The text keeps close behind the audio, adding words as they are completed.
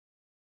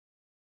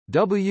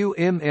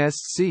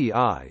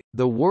WMSCI,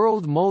 the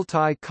World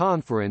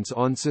Multi-Conference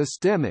on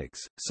Systemics,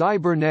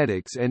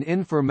 Cybernetics and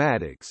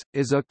Informatics,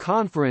 is a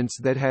conference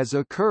that has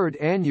occurred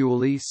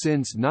annually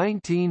since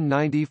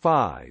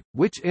 1995,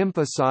 which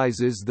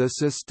emphasizes the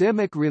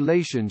systemic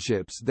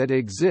relationships that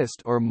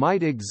exist or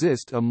might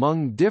exist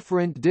among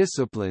different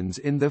disciplines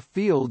in the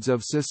fields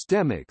of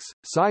systemics,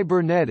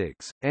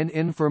 cybernetics, and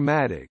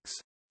informatics.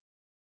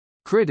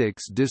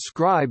 Critics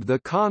describe the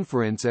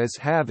conference as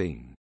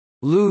having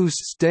loose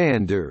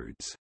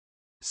standards,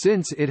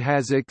 since it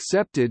has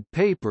accepted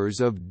papers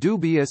of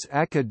dubious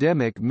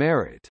academic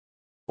merit.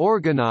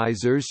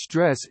 Organizers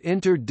stress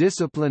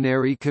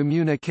interdisciplinary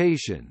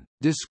communication,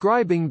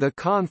 describing the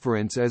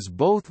conference as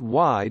both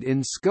wide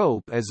in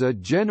scope as a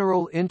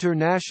general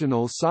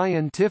international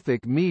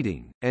scientific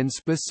meeting, and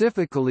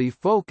specifically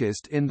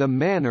focused in the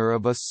manner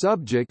of a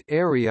subject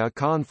area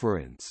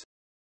conference.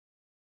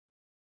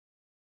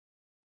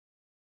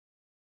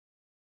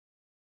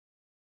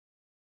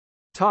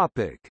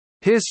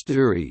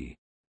 History.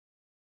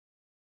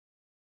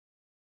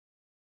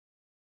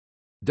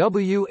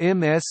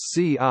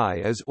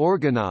 WMSCI is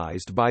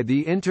organized by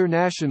the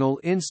International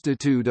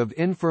Institute of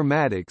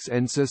Informatics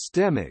and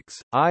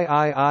Systemics,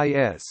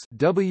 IIIS,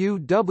 www.iiis.org.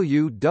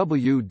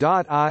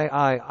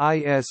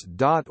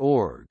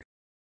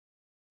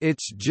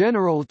 Its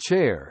general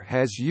chair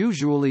has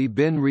usually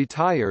been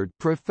retired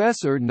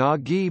Professor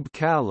Naguib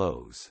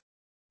Kallows.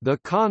 The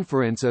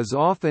conference is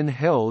often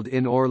held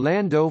in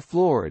Orlando,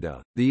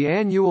 Florida. The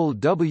annual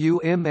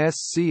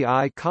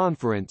WMSCI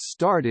conference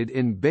started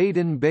in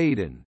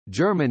Baden-Baden,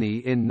 Germany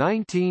in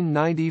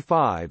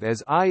 1995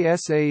 as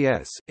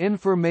ISAS,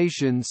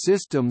 Information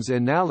Systems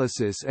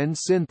Analysis and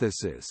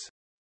Synthesis.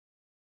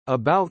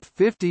 About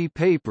 50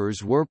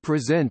 papers were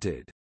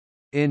presented.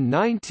 In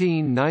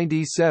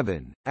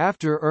 1997,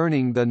 after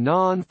earning the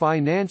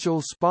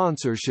non-financial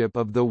sponsorship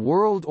of the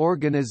World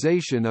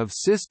Organization of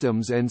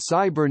Systems and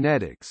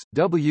Cybernetics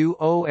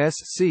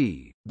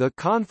 (WOSC), the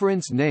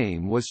conference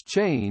name was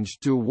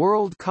changed to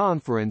World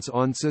Conference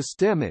on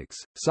Systemics,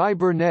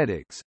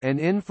 Cybernetics, and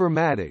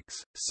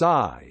Informatics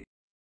 (SCI).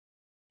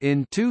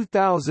 In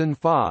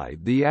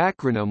 2005 the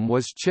acronym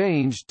was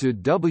changed to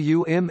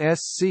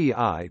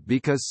WMSCI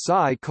because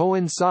SCI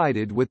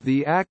coincided with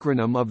the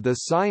acronym of the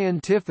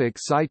Scientific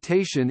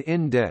Citation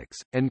Index,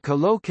 and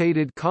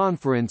collocated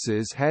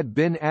conferences had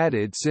been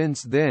added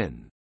since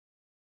then.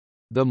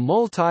 The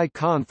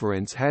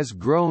multi-conference has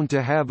grown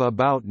to have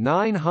about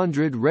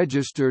 900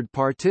 registered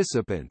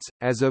participants.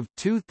 As of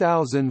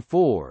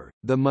 2004,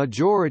 the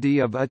majority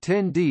of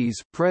attendees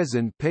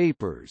present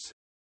papers.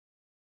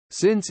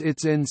 Since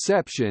its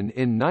inception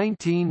in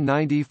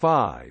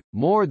 1995,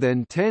 more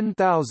than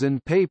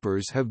 10,000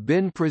 papers have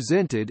been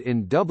presented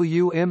in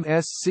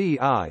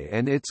WMSCI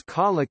and its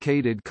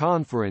collocated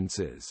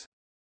conferences.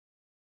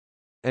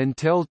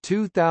 Until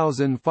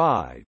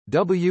 2005,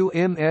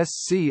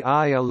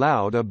 WMSCI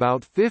allowed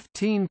about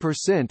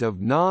 15%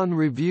 of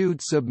non-reviewed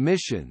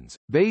submissions,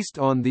 based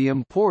on the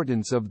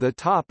importance of the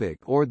topic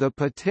or the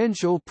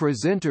potential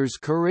presenter's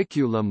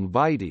curriculum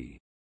vitae.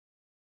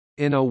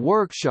 In a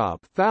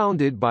workshop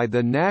founded by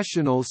the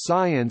National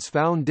Science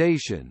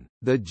Foundation,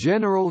 the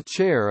general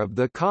chair of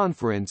the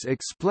conference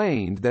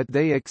explained that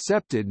they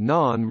accepted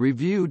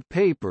non-reviewed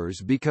papers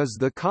because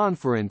the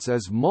conference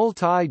is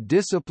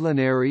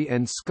multidisciplinary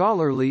and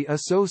scholarly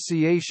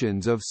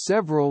associations of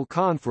several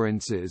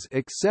conferences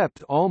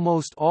accept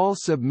almost all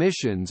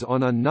submissions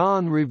on a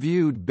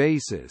non-reviewed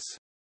basis.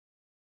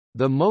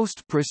 The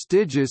most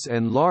prestigious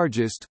and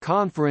largest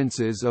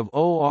conferences of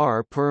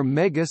OR per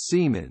mega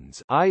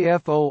Siemens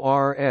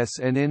IFORS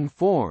and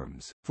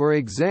Informs, for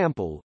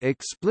example,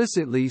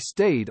 explicitly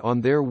state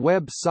on their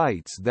web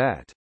sites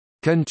that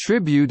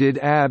contributed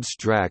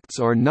abstracts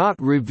are not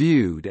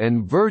reviewed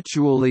and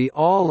virtually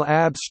all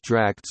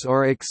abstracts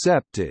are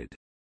accepted.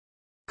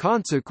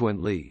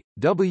 Consequently,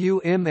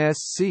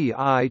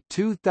 WMSCI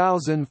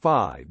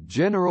 2005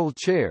 General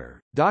Chair,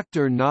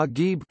 Dr.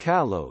 Naguib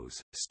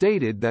Kallows,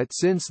 stated that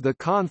since the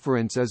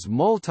conference is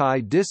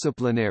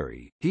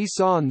multidisciplinary, he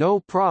saw no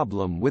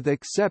problem with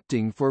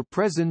accepting for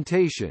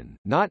presentation,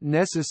 not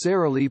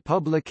necessarily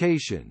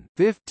publication,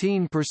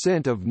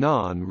 15% of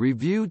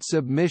non-reviewed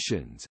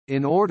submissions,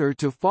 in order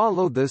to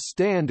follow the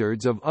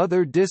standards of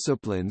other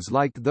disciplines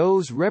like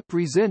those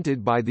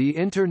represented by the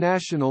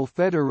International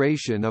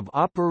Federation of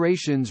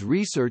Operations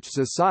Research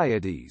Societies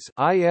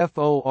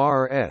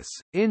IFORS,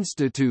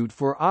 Institute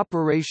for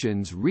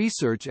Operations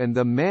Research and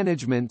the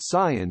Management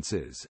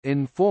Sciences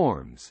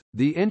Informs,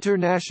 the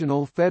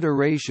International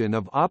Federation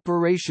of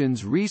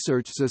Operations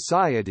Research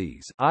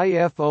Societies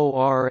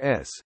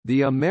IFORS,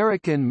 the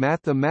American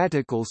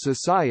Mathematical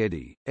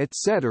Society,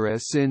 etc.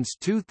 Since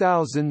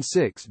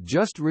 2006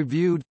 just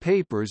reviewed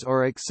papers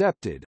are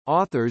accepted.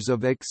 Authors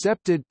of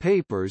accepted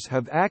papers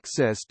have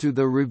access to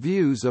the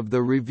reviews of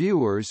the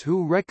reviewers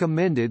who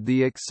recommended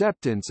the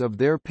acceptance of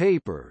their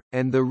paper,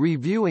 and the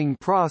reviewing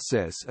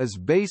process is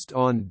based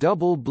on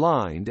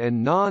double-blind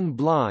and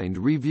non-blind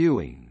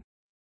reviewing.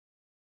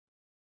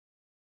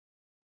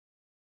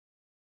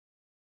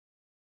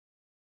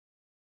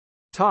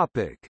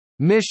 Topic: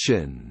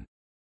 Mission.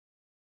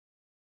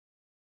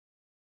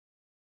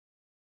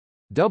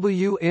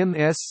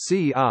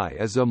 WMSCI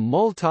is a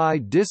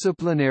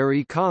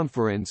multidisciplinary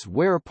conference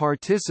where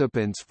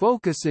participants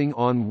focusing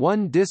on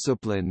one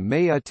discipline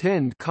may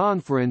attend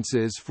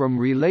conferences from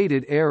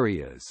related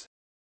areas.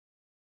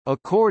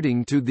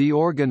 According to the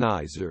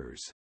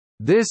organizers,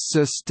 this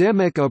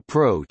systemic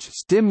approach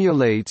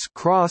stimulates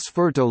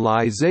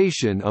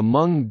cross-fertilization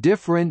among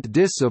different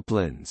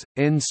disciplines,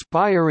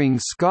 inspiring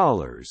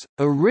scholars,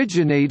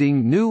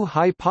 originating new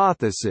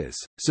hypotheses,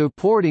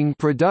 supporting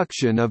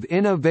production of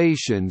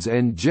innovations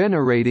and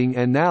generating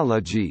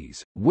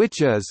analogies,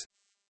 which is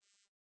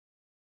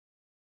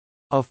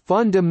a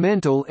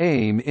fundamental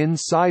aim in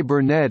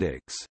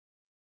cybernetics.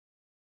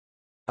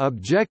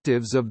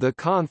 Objectives of the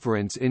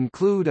conference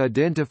include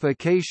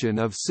identification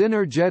of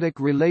synergetic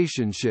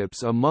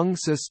relationships among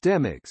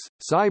systemics,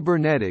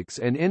 cybernetics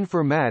and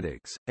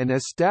informatics, and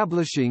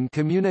establishing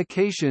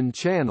communication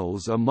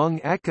channels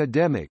among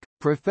academic,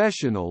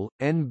 professional,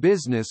 and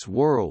business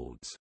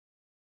worlds.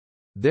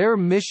 Their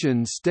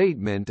mission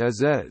statement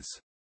is as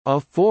a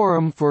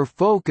forum for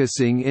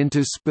focusing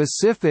into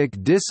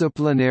specific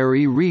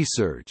disciplinary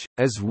research,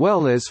 as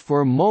well as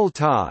for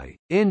multi,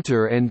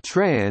 inter and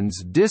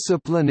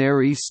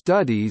trans-disciplinary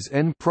studies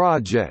and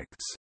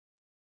projects.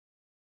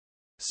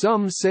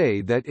 Some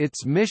say that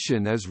its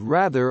mission is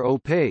rather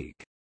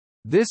opaque.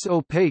 This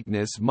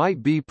opaqueness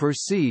might be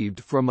perceived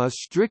from a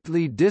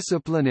strictly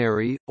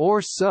disciplinary,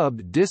 or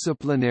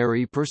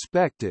sub-disciplinary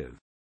perspective.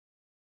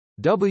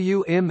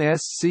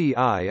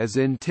 WMSCI is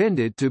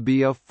intended to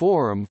be a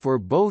forum for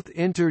both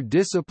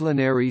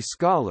interdisciplinary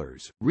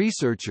scholars,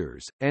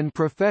 researchers, and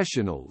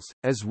professionals,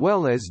 as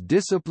well as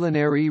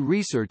disciplinary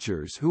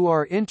researchers who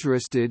are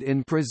interested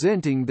in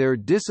presenting their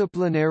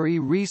disciplinary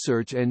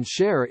research and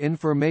share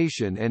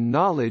information and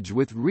knowledge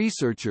with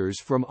researchers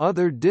from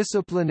other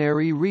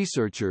disciplinary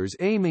researchers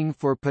aiming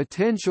for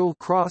potential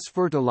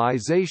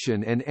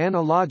cross-fertilization and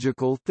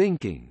analogical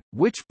thinking,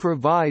 which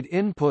provide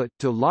input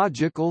to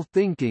logical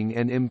thinking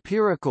and empirical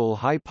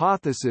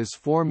hypothesis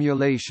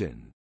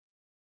formulation.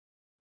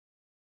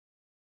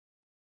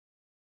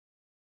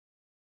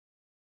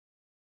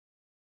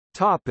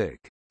 Topic: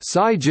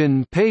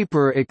 SCIgen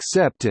paper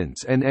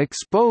acceptance and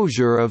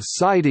exposure of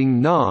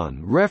citing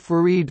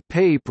non-refereed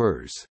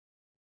papers.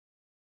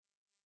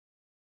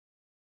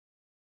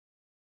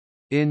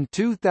 In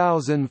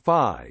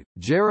 2005,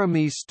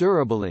 Jeremy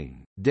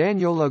Sturbeling,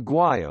 Daniel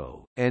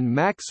Aguayo, and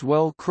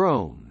Maxwell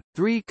Crone,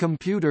 three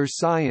computer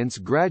science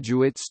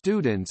graduate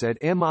students at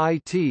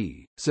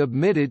MIT,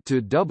 submitted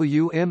to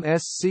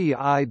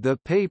WMSCI the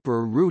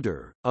paper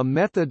Router, a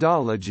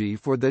methodology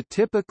for the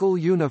typical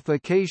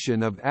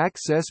unification of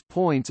access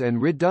points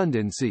and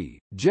redundancy,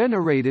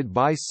 generated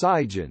by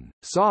SCIgen,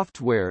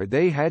 software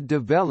they had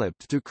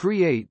developed to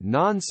create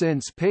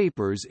nonsense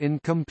papers in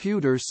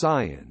computer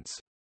science.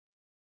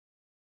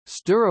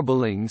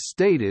 Sturbeling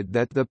stated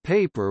that the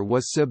paper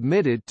was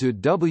submitted to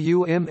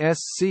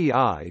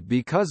WMSCI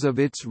because of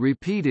its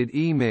repeated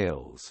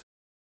emails.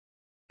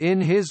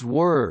 In his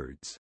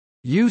words,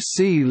 "You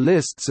see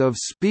lists of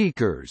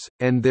speakers,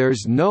 and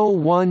there's no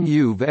one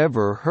you've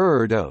ever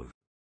heard of.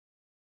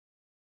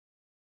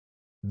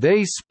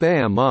 They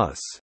spam us."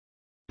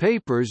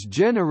 Papers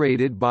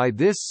generated by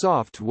this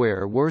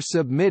software were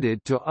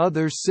submitted to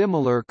other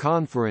similar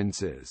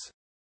conferences.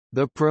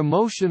 The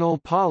promotional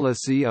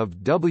policy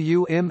of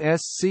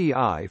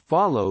WMSCI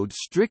followed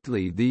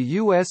strictly the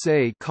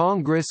USA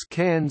Congress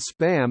Can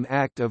Spam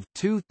Act of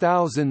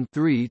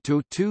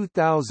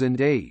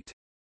 2003–2008.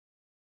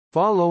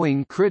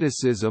 Following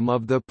criticism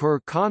of the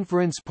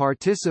per-conference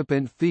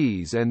participant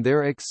fees and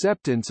their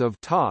acceptance of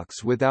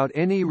talks without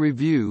any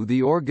review,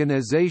 the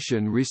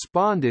organization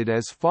responded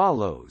as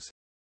follows: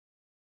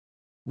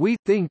 "We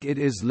think it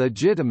is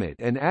legitimate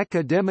and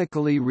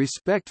academically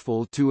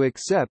respectful to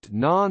accept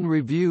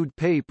non-reviewed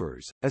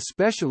papers,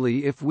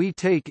 especially if we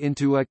take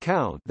into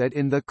account that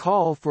in the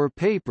call for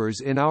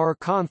papers in our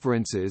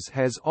conferences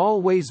has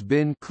always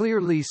been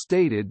clearly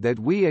stated that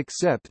we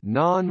accept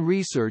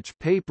non-research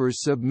papers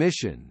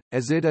submission,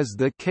 as it is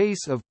the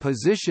case of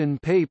position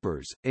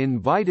papers,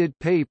 invited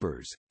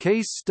papers,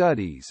 case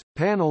studies,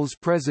 panels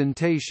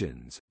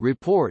presentations,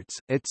 reports,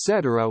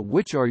 etc.,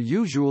 which are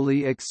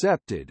usually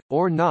accepted,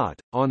 or not,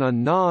 on a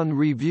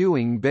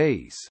non-reviewing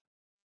base."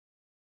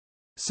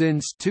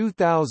 Since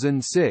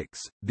 2006,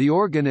 the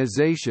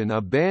organization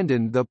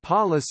abandoned the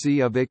policy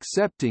of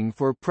accepting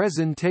for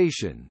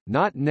presentation,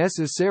 not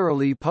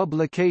necessarily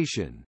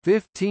publication,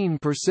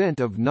 15%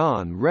 of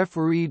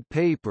non-refereed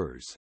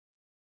papers.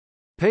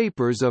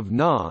 Papers of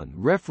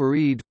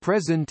non-refereed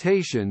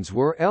presentations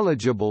were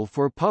eligible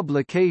for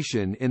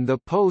publication in the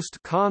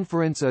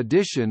post-conference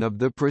edition of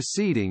the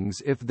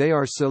proceedings if they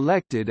are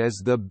selected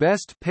as the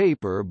best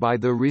paper by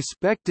the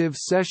respective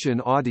session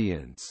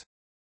audience.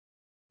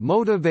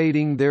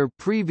 motivating their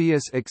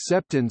previous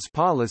acceptance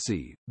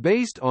policy,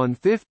 based on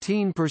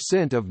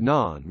 15% of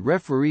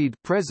non-refereed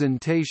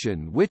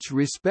presentation which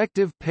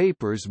respective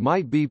papers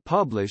might be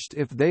published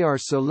if they are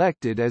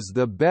selected as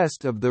the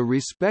best of the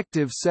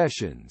respective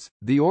sessions.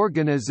 The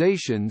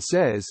organization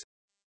says,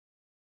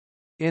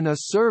 in a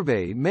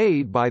survey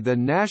made by the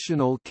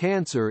National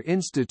Cancer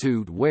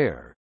Institute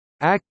where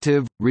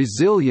active,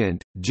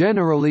 resilient,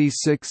 generally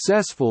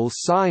successful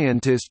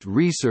scientist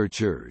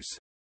researchers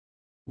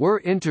were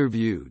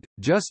interviewed,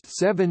 just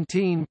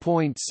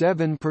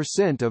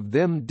 17.7% of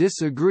them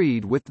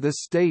disagreed with the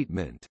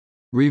statement.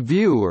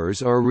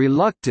 Reviewers are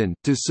reluctant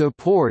to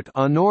support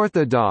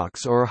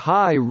unorthodox or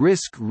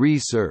high-risk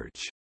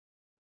research.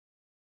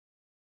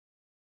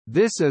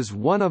 This is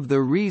one of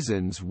the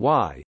reasons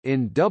why,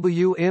 in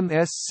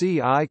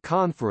WMSCI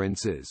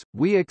conferences,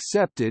 we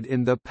accepted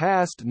in the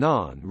past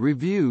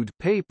non-reviewed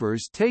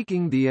papers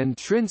taking the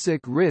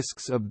intrinsic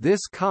risks of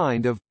this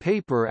kind of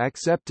paper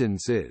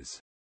acceptances.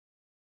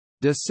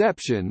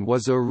 Deception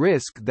was a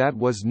risk that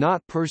was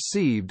not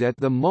perceived at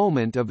the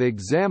moment of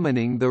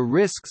examining the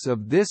risks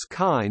of this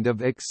kind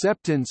of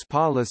acceptance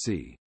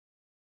policy.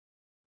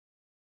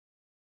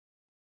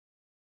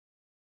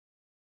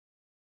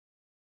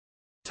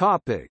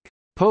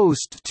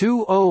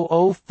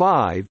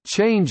 Post-2005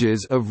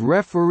 changes of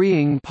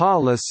refereeing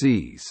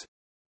policies.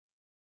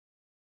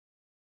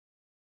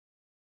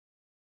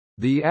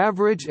 The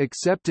average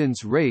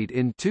acceptance rate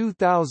in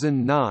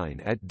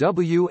 2009 at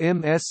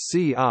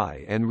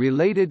WMSCI and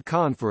related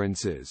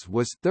conferences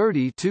was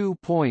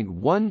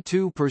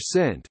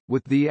 32.12%,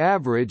 with the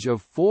average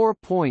of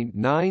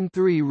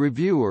 4.93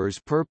 reviewers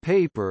per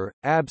paper,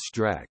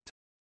 abstract.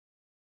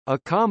 A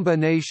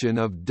combination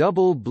of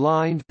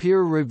double-blind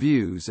peer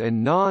reviews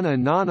and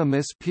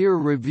non-anonymous peer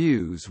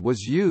reviews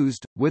was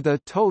used, with a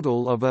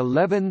total of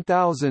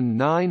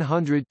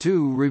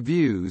 11,902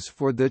 reviews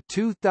for the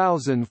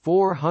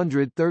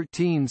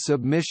 2,413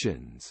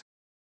 submissions.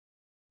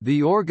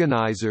 The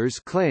organizers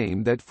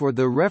claim that for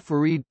the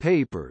refereed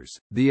papers,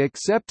 the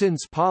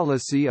acceptance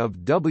policy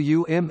of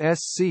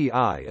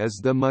WMSCI is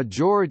the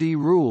majority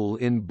rule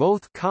in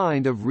both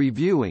kind of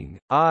reviewing,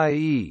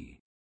 i.e.,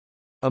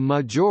 a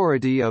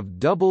majority of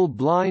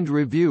double-blind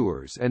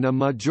reviewers and a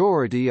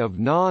majority of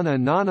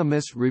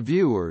non-anonymous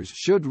reviewers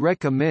should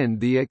recommend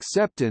the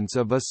acceptance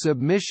of a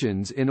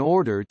submissions in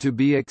order to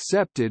be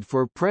accepted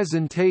for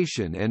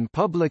presentation and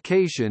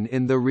publication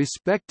in the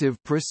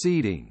respective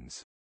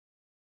proceedings.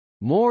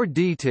 More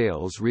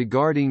details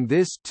regarding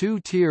this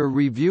two-tier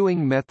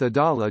reviewing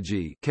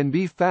methodology can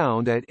be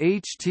found at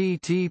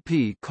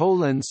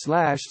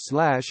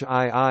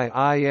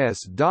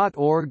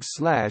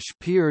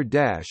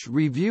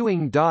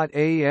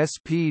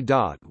http://iis.org/peer-reviewing.asp.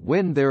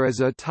 When there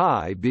is a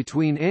tie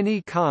between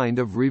any kind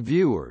of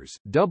reviewers,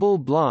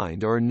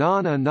 double-blind or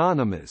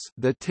non-anonymous,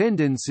 the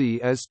tendency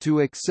is to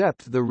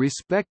accept the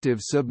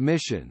respective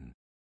submission.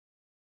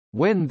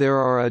 When there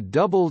are a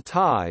double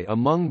tie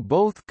among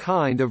both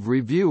kind of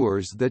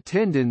reviewers, the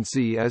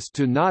tendency is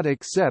to not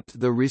accept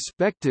the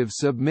respective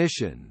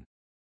submission.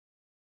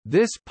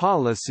 This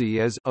policy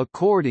is,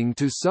 according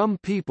to some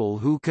people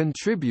who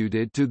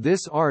contributed to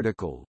this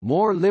article,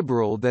 more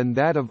liberal than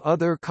that of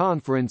other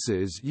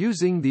conferences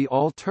using the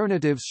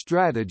alternative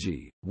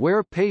strategy,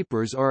 where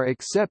papers are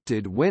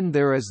accepted when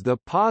there is the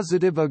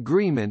positive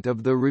agreement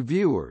of the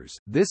reviewers.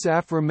 This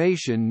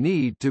affirmation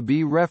need to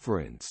be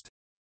referenced.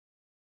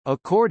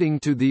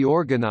 According to the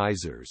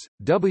organizers,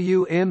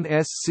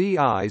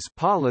 WMSCI's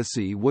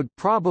policy would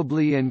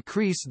probably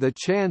increase the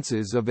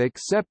chances of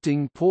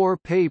accepting poor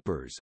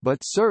papers, but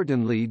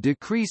certainly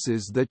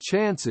decreases the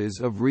chances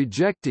of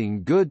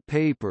rejecting good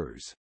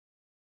papers.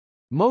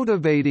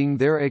 Motivating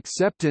their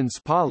acceptance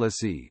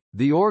policy,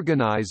 the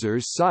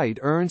organizers cite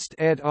Ernst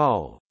et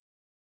al.,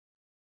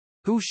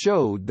 who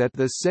showed that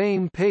the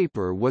same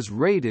paper was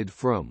rated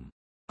from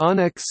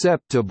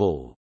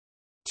unacceptable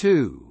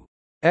to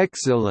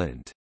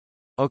excellent,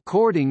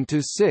 according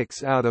to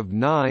 6 out of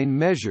 9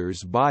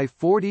 measures by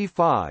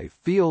 45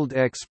 field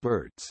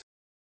experts.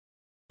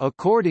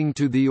 According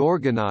to the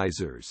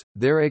organizers,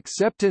 their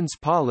acceptance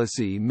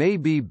policy may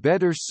be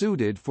better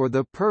suited for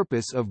the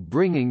purpose of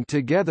bringing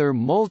together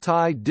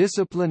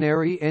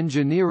multidisciplinary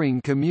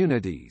engineering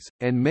communities,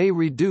 and may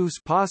reduce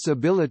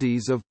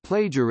possibilities of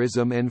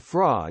plagiarism and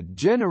fraud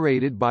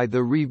generated by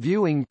the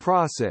reviewing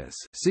process.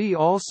 See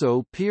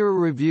also peer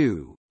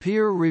review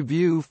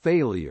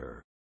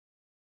failure.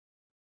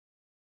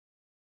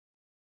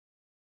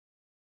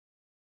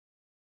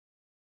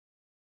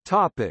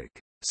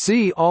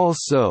 See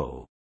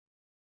also: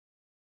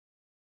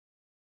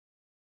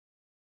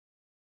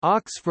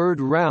 Oxford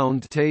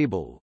Round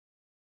Table.